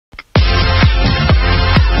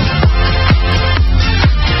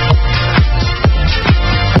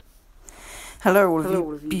Hello all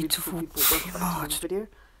of you beautiful people, welcome back to video.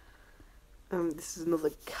 This is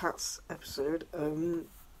another C.A.T.S episode. I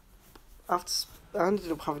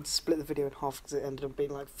ended up having to split the video in half because it ended up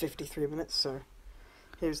being like 53 minutes, so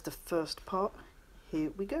here's the first part.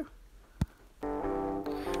 Here we go.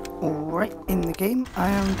 Alright, in the game I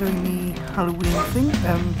am doing the Halloween thing,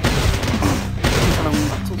 Halloween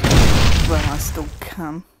battles, where I still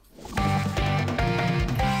can.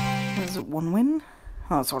 There's one win.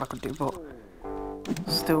 Oh, that's all I could do, but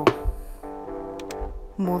still,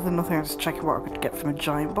 more than nothing, I was checking what I could get from a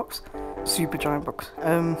giant box, super giant box.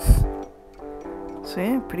 So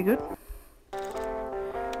yeah, pretty good.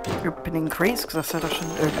 Opening crates because I said I should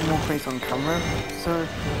open more crates on camera. So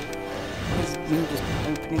here's me just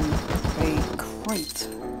opening a crate.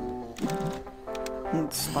 And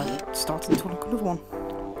it's like starting to look another one.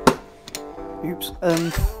 Oops.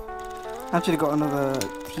 Actually got another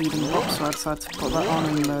healing box, so I decided to put that on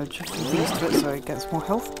and merge a few things to it so it gets more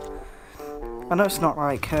health. I know it's not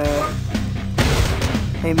like a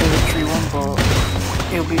military one, but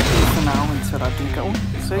it'll be good for now until I do get one.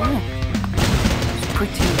 So yeah, it's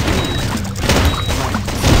pretty good. Like,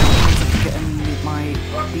 getting my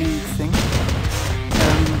league thing.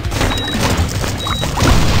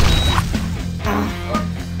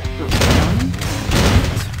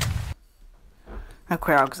 I'll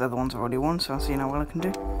quit out because the other ones have already won, so I'll see now what I can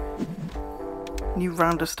do. New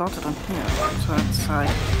round has started on here, so I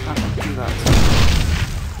decided I should do that.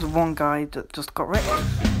 There's one guy that just got wrecked.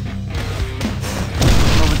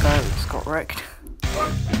 Another guy that just got wrecked.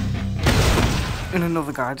 And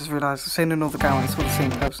another guy, I just realised I was saying another guy when it's all the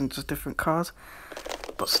same person, just different cars.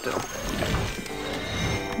 But still.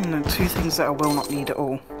 And then two things that I will not need at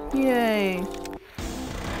all. Yay!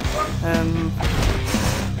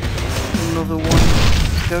 Another one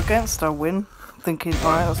to go against, I win. Thinking,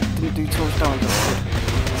 alright, I didn't do too much damage, that's good.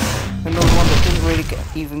 Another one that didn't really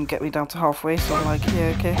even get me down to halfway, so I'm like,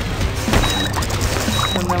 yeah, okay.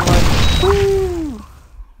 And then like, woo!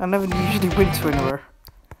 I never usually win two in a row.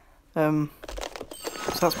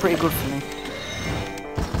 So that's pretty good for me.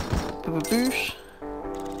 Boosh.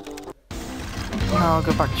 Now I'll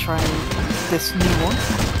go back trying this new one.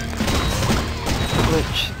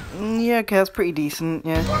 Which, yeah, okay, that's pretty decent,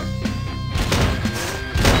 yeah.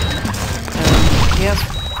 Yeah, it's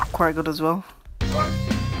quite good as well. And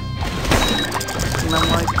I'm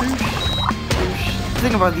like, boosh, boosh. The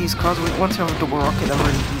thing about these cars, once you have a double rocket, they're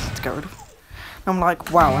really easy to get rid of. And I'm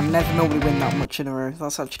like, wow, I never normally win that much in a row.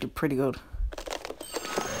 That's actually pretty good.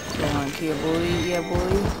 So I'm like, yeah boy, yeah boy.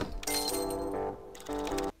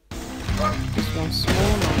 Just one small,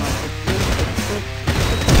 and I'm like,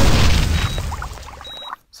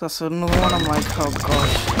 so that's another one, I'm like, oh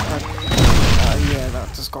gosh. Yeah, that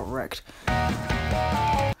just got wrecked.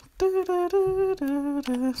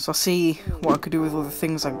 So I'll see what I could do with all the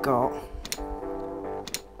things I got.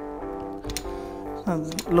 I'm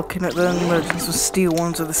looking at them, merging some steel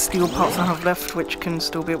ones with the steel parts I have left, which can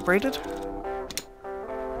still be upgraded.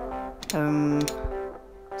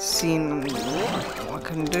 Seeing what I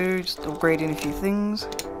can do, just upgrading a few things.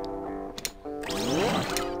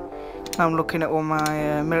 Now I'm looking at all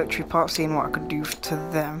my military parts, seeing what I could do to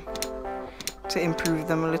them to improve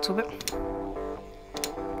them a little bit.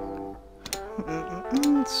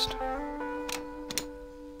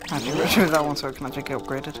 Actually, let's show that one so I can actually get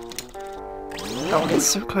upgraded. That one gets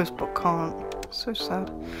so close but can't. So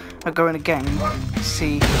sad. I'll go in again to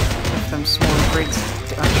see if them small upgrades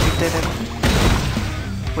actually did anything.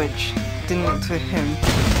 Which didn't to him.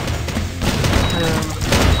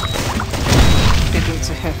 Didn't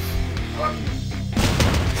to him.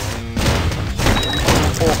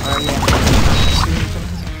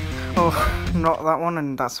 Oh, not that one,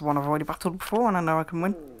 and that's the one I've already battled before, and I know I can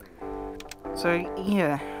win. So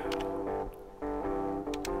yeah,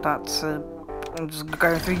 that's I'm just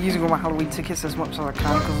going through using all my Halloween tickets as much as I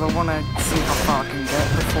can because I want to see how far I can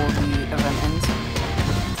get before the event ends.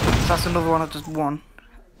 So that's another one I just won.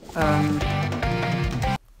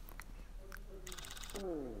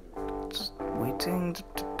 Just waiting.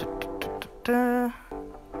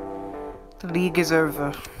 The league is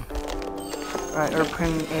over. Right,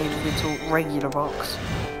 open a little regular box.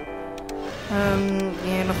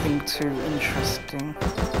 Yeah, nothing too interesting.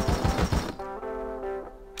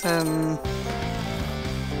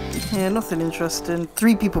 Yeah, nothing interesting.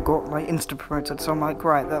 3 people got like instant promoted, so I'm like,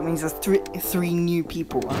 right, that means there's three new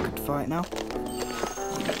people I could fight now. So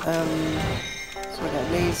I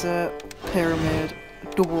got laser, pyramid,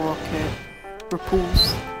 double rocket,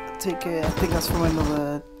 repulse. Take it. I think that's from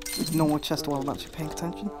another normal chest while I'm actually paying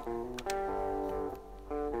attention.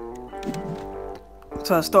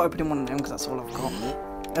 So I start opening one of them because that's all I've got.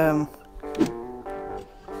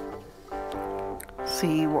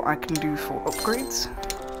 see what I can do for upgrades.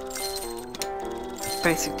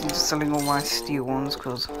 Basically just selling all my steel ones,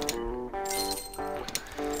 because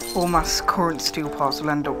all my current steel parts will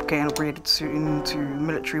end up getting upgraded soon to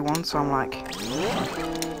military ones, so I'm like,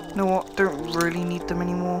 you know what, don't really need them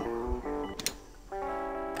anymore.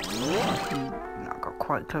 I got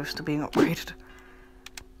quite close to being upgraded.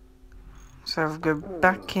 So I'll go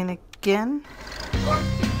back in again.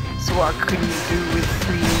 So what I couldn't do with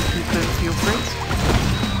 3 people steel upgrades.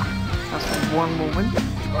 That's one more win.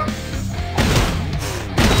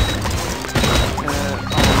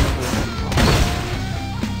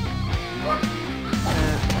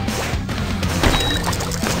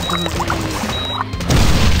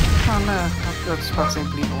 Oh no, I've got to pass in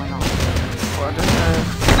bleed why not. But I don't know.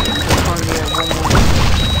 Probably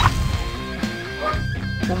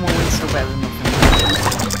one more win's still better than nothing.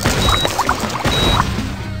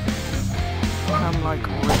 I'm like,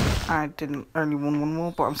 I didn't only won one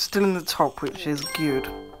more, but I'm still in the top, which is good.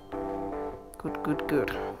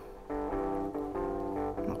 Good.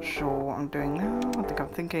 Not sure what I'm doing now. I think I'm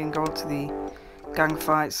thinking go to the gang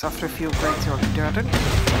fights after a few upgrades, see what I can do. I don't know.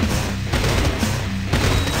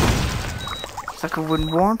 So I could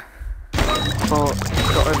win one, but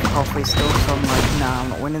got over halfway still, so I'm like, nah, I'm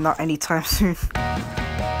not winning that anytime soon.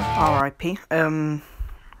 R.I.P. Then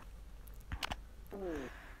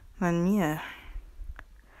yeah.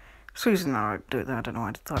 For some reason I do it there, I don't know why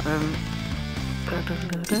I did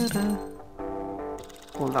that.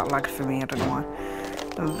 All that lagged for me, I don't know why.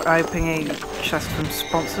 I opening a chest from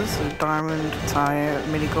sponsors, so diamond, tire,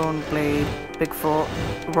 minigun, blade, Bigfoot,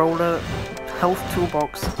 roller, health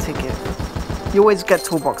toolbox, ticket. You always get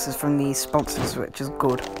toolboxes from these sponsors, which is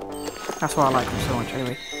good. That's why I like them so much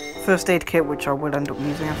anyway. First aid kit, which I will end up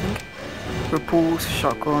using, I think. Repulse,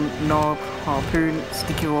 shotgun, knob, harpoon,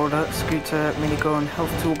 sticky roller, scooter, minigun,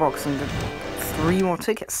 health toolbox, and 3 more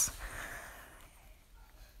tickets.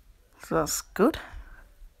 So that's good.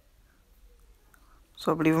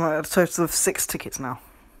 So I believe I'm at a total of 6 tickets now.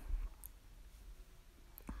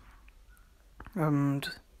 And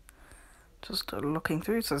just looking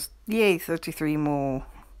through, it says, yay, 33 more.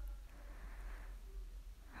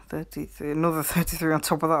 33, another 33 on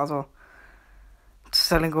top of that as well.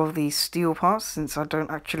 Selling all these steel parts since I don't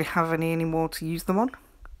actually have any anymore to use them on,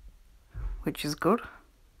 which is good.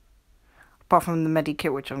 Apart from the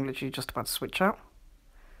medikit, which I'm literally just about to switch out.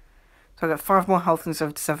 So I got 5 more health and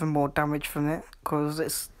 77 more damage from it, because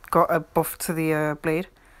it's got a buff to the blade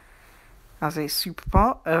as a super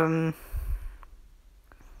part. I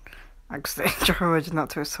just enjoy imagine that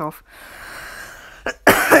to itself.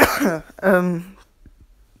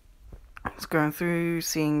 Just going through,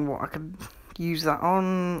 seeing what I could use that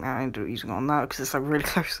on. I ended up using it on that because it's like really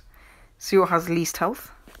close. See what has least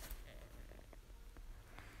health.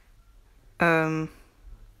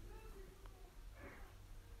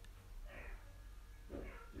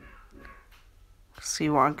 See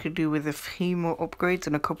what I could do with a few more upgrades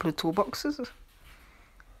and a couple of toolboxes.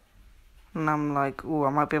 And I'm like, oh, I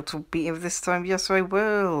might be able to beat him this time. Yes, I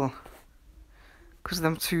will. Because of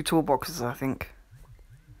them 2 toolboxes, I think.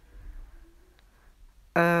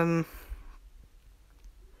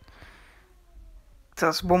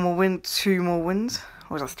 That's 1 more win, 2 more wins.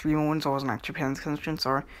 Or was that 3 more wins? I wasn't actually paying attention,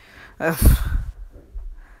 sorry. And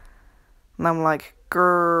I'm like,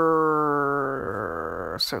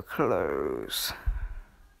 grrr, so close.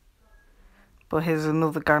 But here's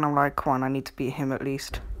another guy and I'm like, come on, I need to beat him at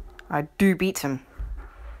least. I do beat him.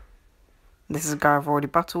 This is a guy I've already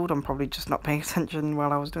battled. I'm probably just not paying attention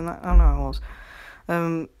while I was doing that. Oh no, I was.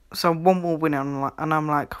 So 1 more win and I'm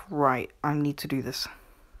like, right, I need to do this.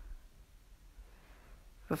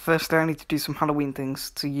 But first I need to do some Halloween things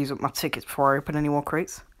to use up my tickets before I open any more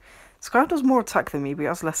crates. This guy does more attack than me, but he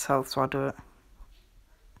has less health, so I do it.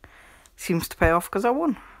 Seems to pay off because I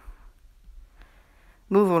won.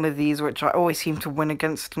 Another one of these, which I always seem to win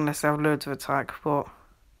against unless they have loads of attack, but...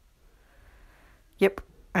 Yep,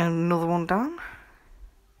 and another one down.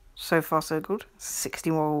 So far so good. 60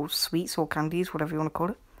 more sweets or candies, whatever you want to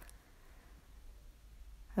call it.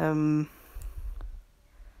 Then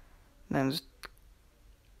just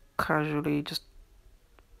casually just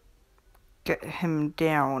get him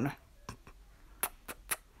down.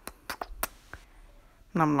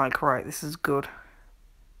 And I'm like, right, this is good.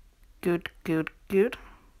 Good.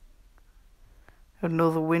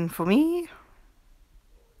 Another win for me.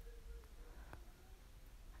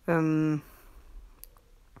 So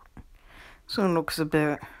it looks a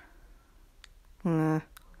bit... I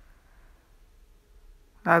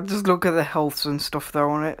just look at the healths and stuff though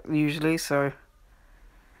on it, usually, so...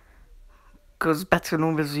 Because better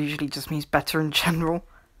numbers usually just means better in general.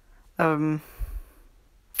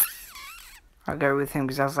 I'll go with him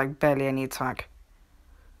because he has like barely any attack.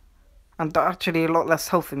 And actually a lot less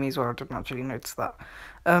health than me as well, I didn't actually notice that.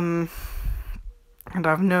 And I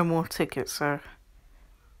have no more tickets, so...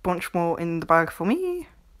 bunch more in the bag for me.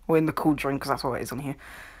 Or in the cool drink, because that's what it is on here.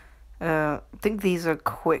 I think these are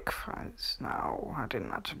quick fights now. I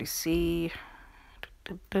didn't actually see.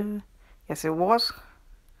 Yes, it was.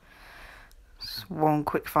 It's one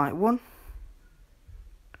quick fight, one.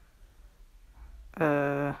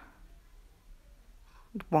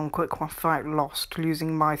 One quick fight lost,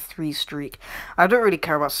 losing my 3 streak. I don't really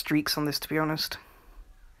care about streaks on this, to be honest.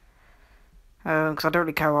 Because I don't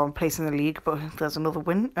really care about I'm placing the league, but there's another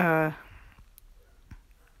win.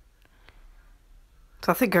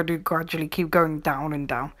 So I think I do gradually keep going down and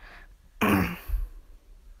down.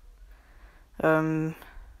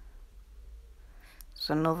 It's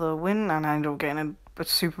another win, and I end up getting a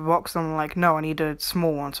super box. And I'm like, no, I need a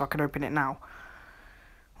small one so I can open it now.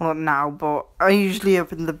 Well, not now, but I usually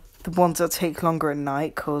open the ones that take longer at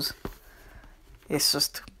night, because it's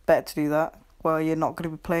just better to do that while you're not going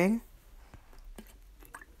to be playing.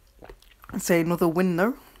 I'd say another win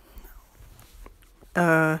though.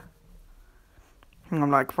 And I'm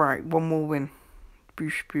like, right, one more win.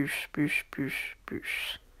 Boosh, boosh, boosh, boosh,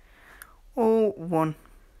 boosh. Oh, one.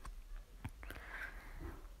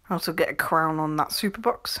 I also get a crown on that super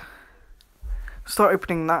box. Start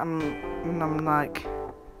opening that and I'm like,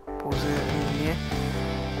 what was it in here?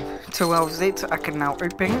 12 it, I can now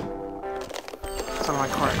open it. So I'm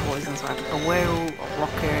like, alright, what is inside? A whale, a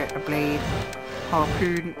rocket, a blade,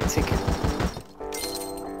 harpoon, a ticket.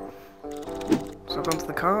 So I've gone to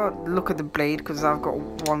the car, look at the blade because I've got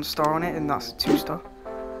 1 star on it and that's a 2-star.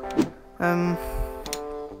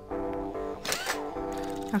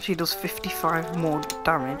 Actually does 55 more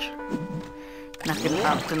damage. And I can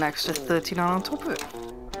add an extra 39 on top of it.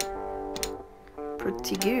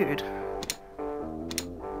 Pretty good.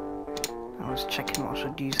 I was checking what I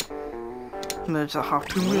should use. Merge that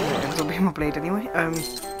harpoon with it, ends up being my blade anyway. Yeah,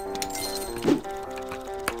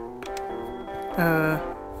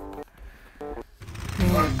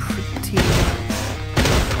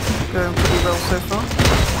 going pretty well so far.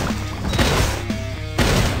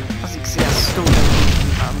 As you can see, I still don't think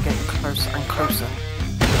that I'm getting closer and closer.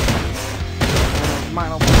 Might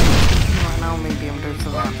not be right now, maybe I'm doing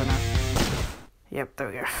something, I don't know. Yep, there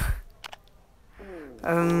we go.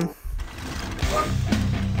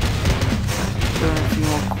 Doing a few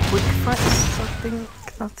more quick fights, I think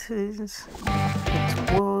that is.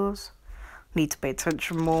 It was. Need to pay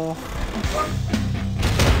attention more.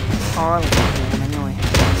 Oh, I was one anyway.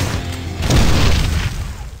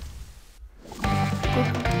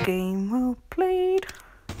 Good game, well played.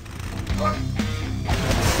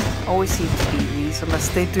 Always seem to beat these unless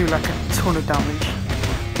they do like a ton of damage.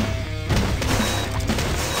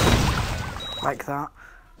 Like that.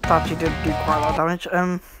 That actually did do quite a lot of damage.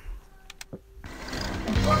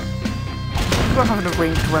 About having a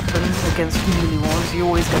ranged weapon against melee ones, you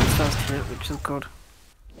always get the first hit, which is good.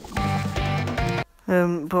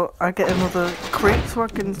 But I get another crate so I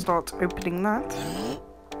can start opening that.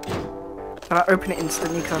 And I open it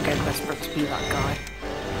instantly because I'm getting desperate to beat that guy.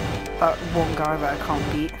 That one guy that I can't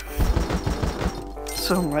beat.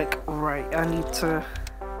 So I'm like, right, I need to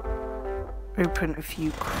open a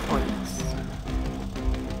few crates.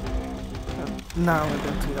 No, I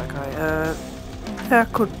don't do that guy. Yeah, I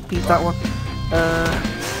could beat that one.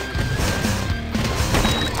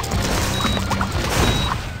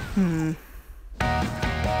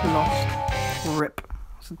 Lost. Rip.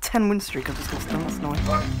 It's a 10 win streak I just lost them, that's annoying.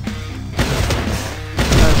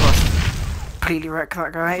 Completely wreck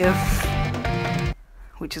that guy,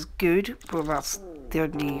 which is good, but that's the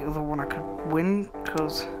only other one I could win,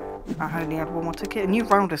 because I only had 1 more ticket. A new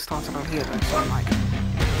round has started on here though, so I'm like,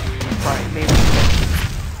 right, maybe I can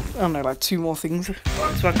get, I don't know, like 2 more things,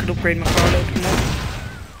 so I could upgrade my car a little bit more.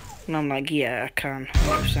 And I'm like, yeah, I can,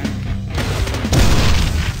 100%.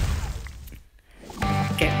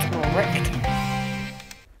 Get wrecked.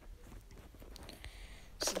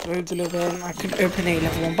 So loads a little bit. I could open a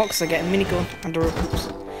level 1 box, I get a minigun and a repulse.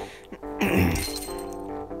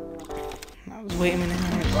 I was waiting a minute,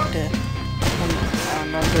 and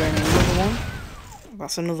I'm doing another one.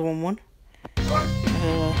 That's another 1-1.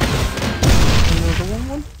 Another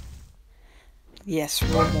 1-1. Yes,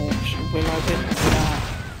 1 more. Will I win? Yeah,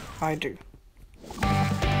 I do.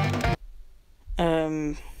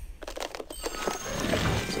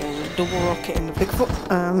 So there's a double rocket in the Bigfoot.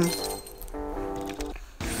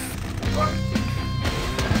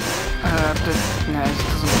 No, this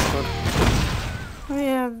doesn't look good. Oh,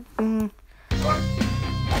 yeah, oh,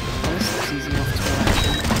 this looks easy enough to win,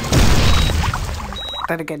 actually.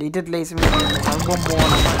 then again, he did laser me. There's like one more,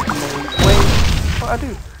 and I'm like, no way. What I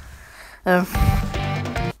do?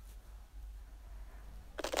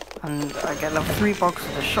 And I get level 3 box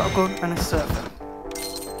with a shotgun and a surfer.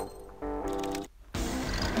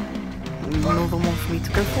 Another one for me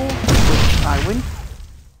to go for, which I win.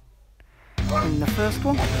 Win the first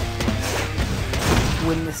one.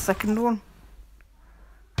 Win the second one.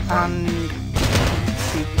 And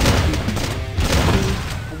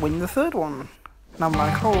win the third one. And I'm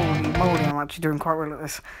like, holy moly, I'm actually doing quite well at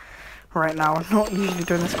this right now. I'm not usually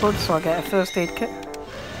doing this good, so I get a first aid kit.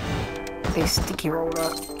 A sticky roller.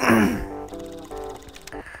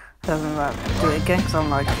 Doesn't that do it again, because I'm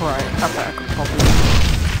like, right, I bet I could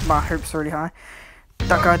probably. My hopes are really high.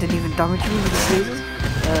 That guy didn't even damage me with his lasers.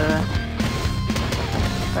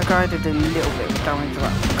 That guy did a little bit of damage to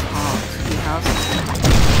that cart he has.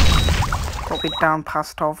 Got me down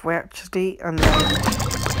past halfway actually, and then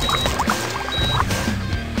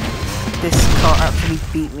this car actually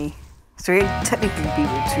beat me. So it technically beat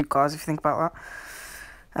me with 2 cars if you think about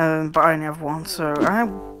that. But I only have 1, so I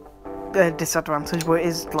have a disadvantage, but it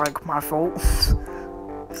is like my fault.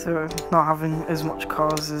 So not having as much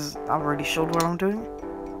cars as I really should while I'm doing it.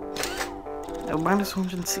 Oh, minus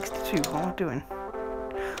 162, what am I doing?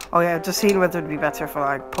 Oh yeah, just seeing whether it'd be better if I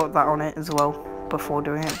like put that on it as well before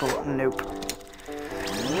doing it, but nope.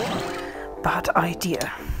 Bad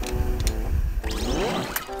idea.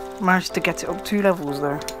 Managed to get it up 2 levels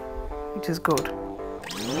though, which is good.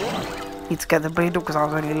 Need to get the blade up because I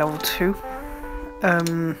was only level 2.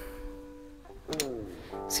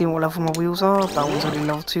 Seeing what level my wheels are, that one's only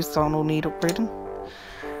level 2, so I'll need upgrading.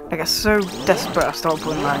 I get so desperate I start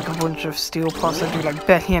putting like a bunch of steel parts. I do like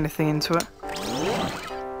barely anything into it.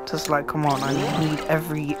 Just like, come on, I need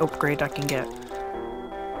every upgrade I can get.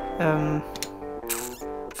 I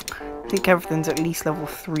think everything's at least level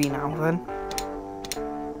 3 now then.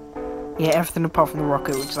 Yeah, everything apart from the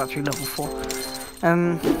rocket, which is actually level 4.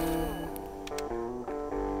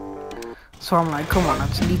 So I'm like, come on, I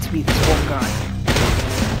just need to beat this one guy.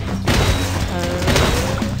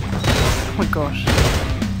 Oh my gosh.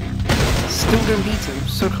 Still don't beat him,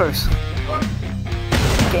 so close.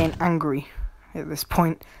 Getting angry at this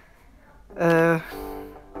point. So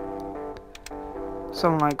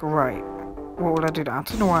I'm like, right, what would I do now? I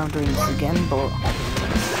don't know why I'm doing this again, but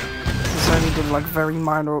this only did like very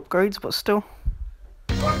minor upgrades, but still.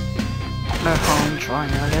 No harm in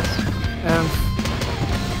trying, I guess.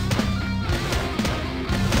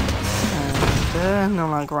 And I'm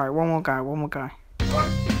like, right, one more guy.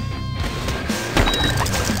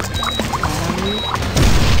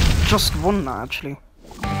 Just won that actually.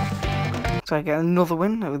 So I get another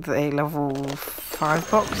win with a level 5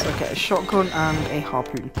 box. I get a shotgun and a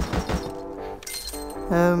harpoon.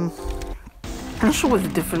 I'm not sure what the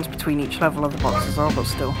difference between each level of the boxes are, but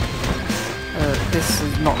still. This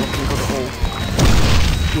is not looking good at all.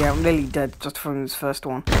 Yeah, I'm nearly dead just from this first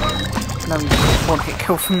one. And then just one hit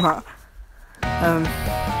kill from that.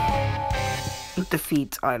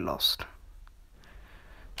 Defeat, I lost.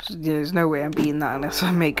 So there's no way I'm beating that unless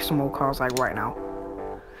I make some more cars like right now.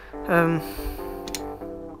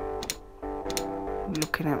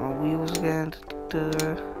 Looking at my wheels again.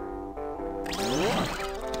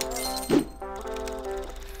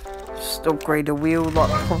 Just upgrade the wheel, that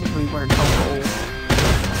probably won't help at all.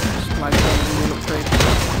 Just like one wheel upgrade.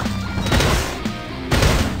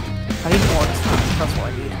 I need more attack, that's what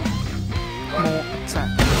I need. More attack.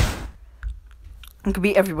 I could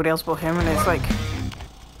beat everybody else but him, and it's like, I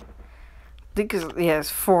think yeah, it's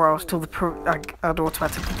 4 hours till the I'd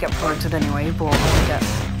automatically get promoted anyway, but I want to get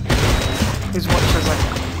as much as like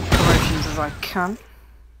promotions as I can.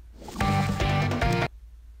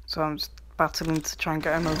 So I'm just battling to try and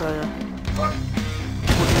get another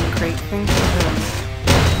wooden crate thing.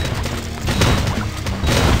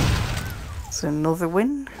 It's another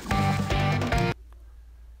win.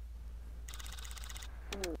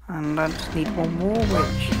 And I just need one more,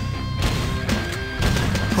 which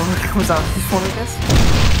probably comes out of this one, I guess.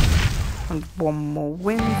 And one more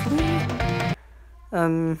win for me.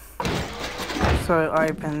 So I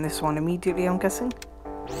open this one immediately, I'm guessing.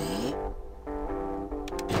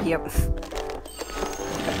 Yep.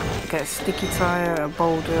 Get a sticky tire, a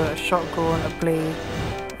boulder, a shotgun, a blade,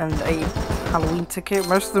 and a Halloween ticket.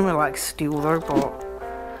 Most of them are like steel though, but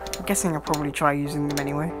I'm guessing I'll probably try using them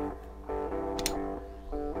anyway.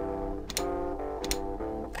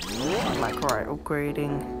 Like, right,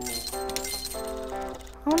 upgrading.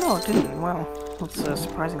 Oh no, I didn't. Well, that's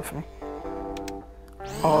surprising for me.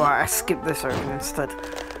 Oh, right, I skipped this over instead.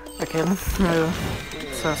 Okay,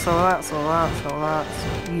 so that,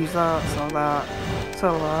 use that,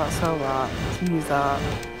 sell that, use that,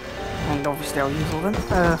 and obviously I'll use all them.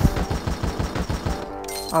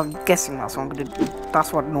 I'm guessing that's what I'm gonna do.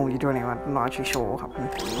 That's what I normally do anyway. I'm not actually sure what will happen,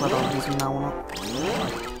 whether I'll use them now or not.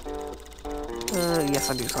 Yes,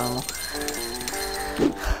 I do sell them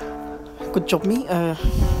all. Good job, me.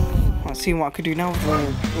 Let's see what I could do now with the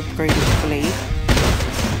upgraded blade.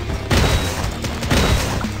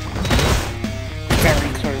 Very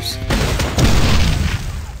close.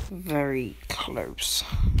 Very close.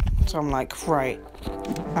 So I'm like, right,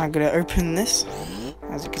 I'm gonna open this,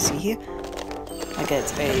 as you can see here. I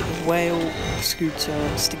get a whale,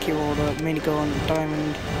 scooter, sticky roller, minigun,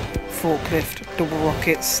 diamond, forklift, double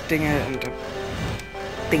rocket, stinger, and a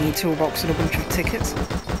thingy toolbox and a bunch of tickets.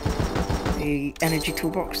 The energy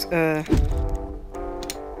toolbox.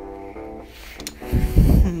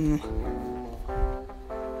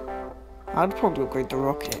 I'd probably upgrade the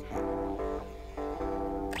rocket.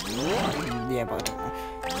 Yeah, but I don't know.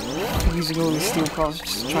 I'm using all these steel parts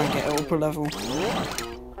just to try and get it up a level.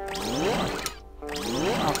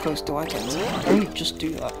 How close do I get? I only just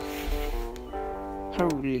do that.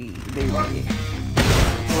 Holy moly.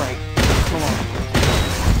 Right, come on.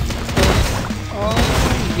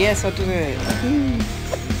 Oh, yes, I did it. I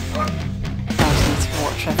just need to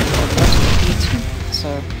watch everybody else on YouTube, so...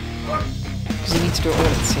 because you need to do it all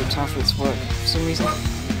at the same time for it to work for some reason.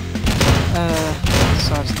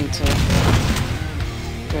 So I just need to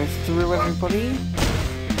go through everybody.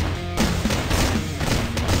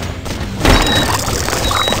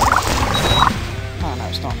 Oh no,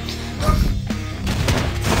 it's not.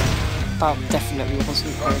 That definitely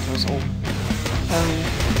wasn't very close at all.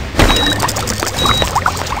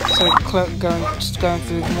 So just going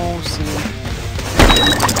through them all, see.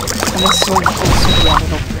 Unless someone also had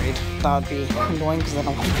an upgrade, that would be annoying because then I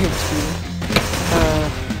wouldn't be able to do them.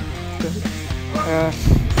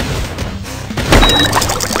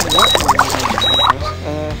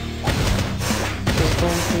 Just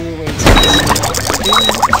going through, waiting to see what I can do.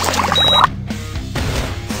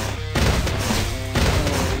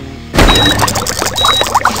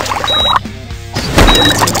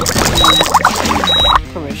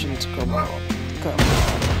 Permission to come out.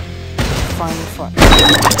 Fine.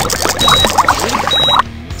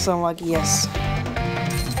 So I'm like, yes.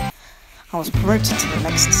 I was promoted to the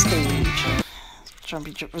next stage.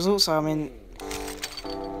 Championship results, so I'm in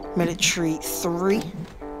military 3.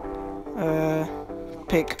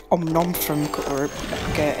 Pick Om from Cut Rope.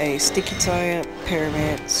 Get a sticky tire,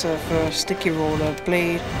 pyramid, surfer, sticky roller,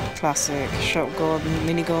 blade, classic, shotgun,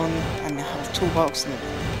 minigun, and I have a toolbox and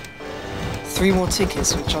 3 more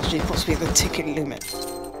tickets, which actually puts me at the ticket limit.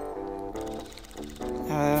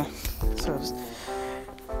 So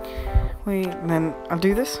wait, and then I'll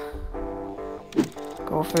do this.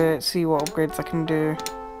 Go off it, see what upgrades I can do.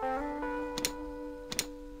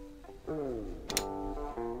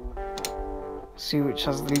 See which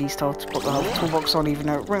has the least health to put the health toolbox on, even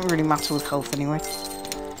though it won't really matter with health anyway.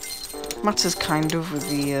 Matters kind of with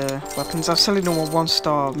the weapons. I'm selling normal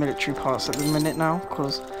 1-star military parts at the minute now,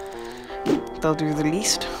 because they'll do the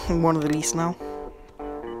least, one of the least now.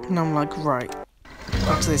 And I'm like, right,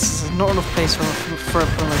 after this is not enough place for a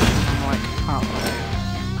promotion. I'm like, oh.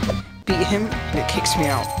 Beat him, and it kicks me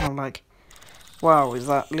out. And I'm like, wow, is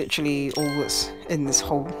that literally all that's in this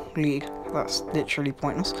whole league? That's literally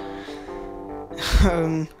pointless.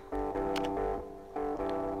 And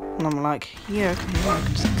I'm like, yeah, I can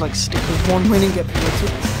just like stick with 1 win and get promoted.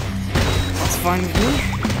 That's fine with me.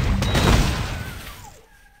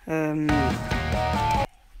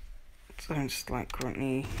 So I'm just like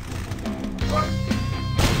currently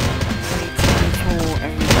waiting for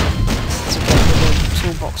everyone to get the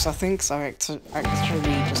toolbox, I think, so I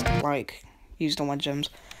actually just like used all my gems.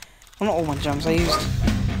 Well, not all my gems, I used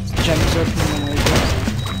gems opening and all.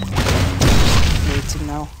 Waiting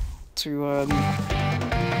now to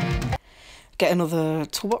get another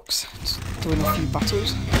toolbox, just doing a few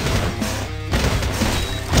battles.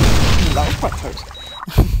 That was quite close.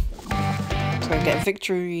 So I get a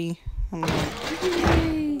victory and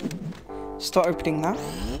start opening that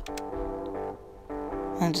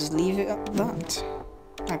and just leave it at that.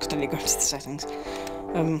 I accidentally go into the settings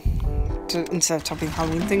instead of tapping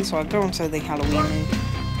Halloween thing, so I go onto the Halloween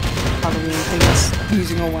things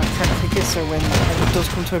using all my prep tickets, so when it does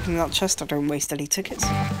come to opening that chest I don't waste any tickets.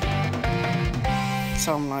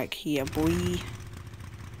 So I'm like, yeah boy, I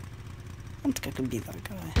don't think I can beat that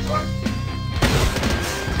guy.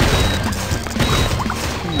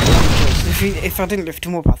 If I didn't lift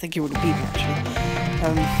him up I think he would have beat me actually.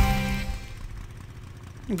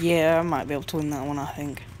 Yeah, I might be able to win that one I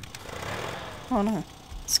think. Oh no,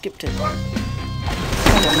 skipped it.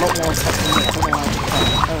 a lot more attack than me. I don't know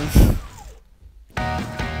why.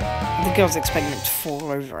 I think I was expecting it to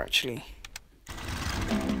fall over actually.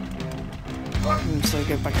 So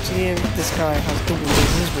go back to here. This guy has double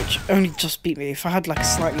lasers, which only just beat me. If I had like a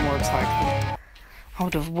slightly more attack, then I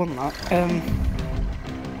would have won that. Yeah,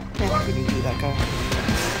 I couldn't beat that guy.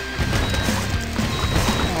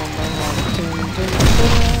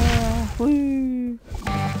 Woo!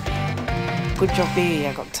 Good job, B.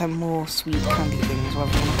 I got 10 more sweet candy things,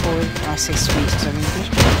 whatever you want to call it. I say sweet because I'm English.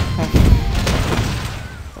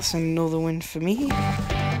 That's another win for me.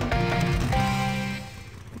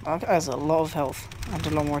 That has a lot of health and a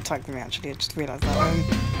lot more attack than me actually, I just realised that.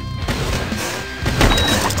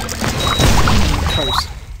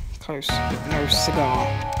 Close, no cigar.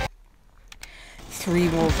 3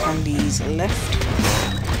 more candies left.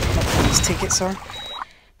 Not candies, tickets, sorry.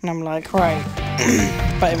 And I'm like, right,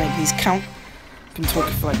 better make these count. Been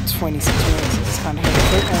talking for like 26 minutes, it's kind of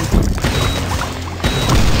heavy.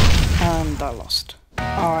 And I lost.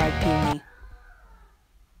 R.I.P. me.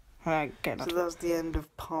 Okay, so that's the end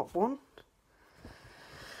of part 1.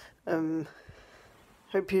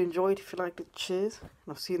 Hope you enjoyed. If you liked it, cheers. And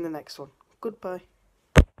I'll see you in the next one. Goodbye.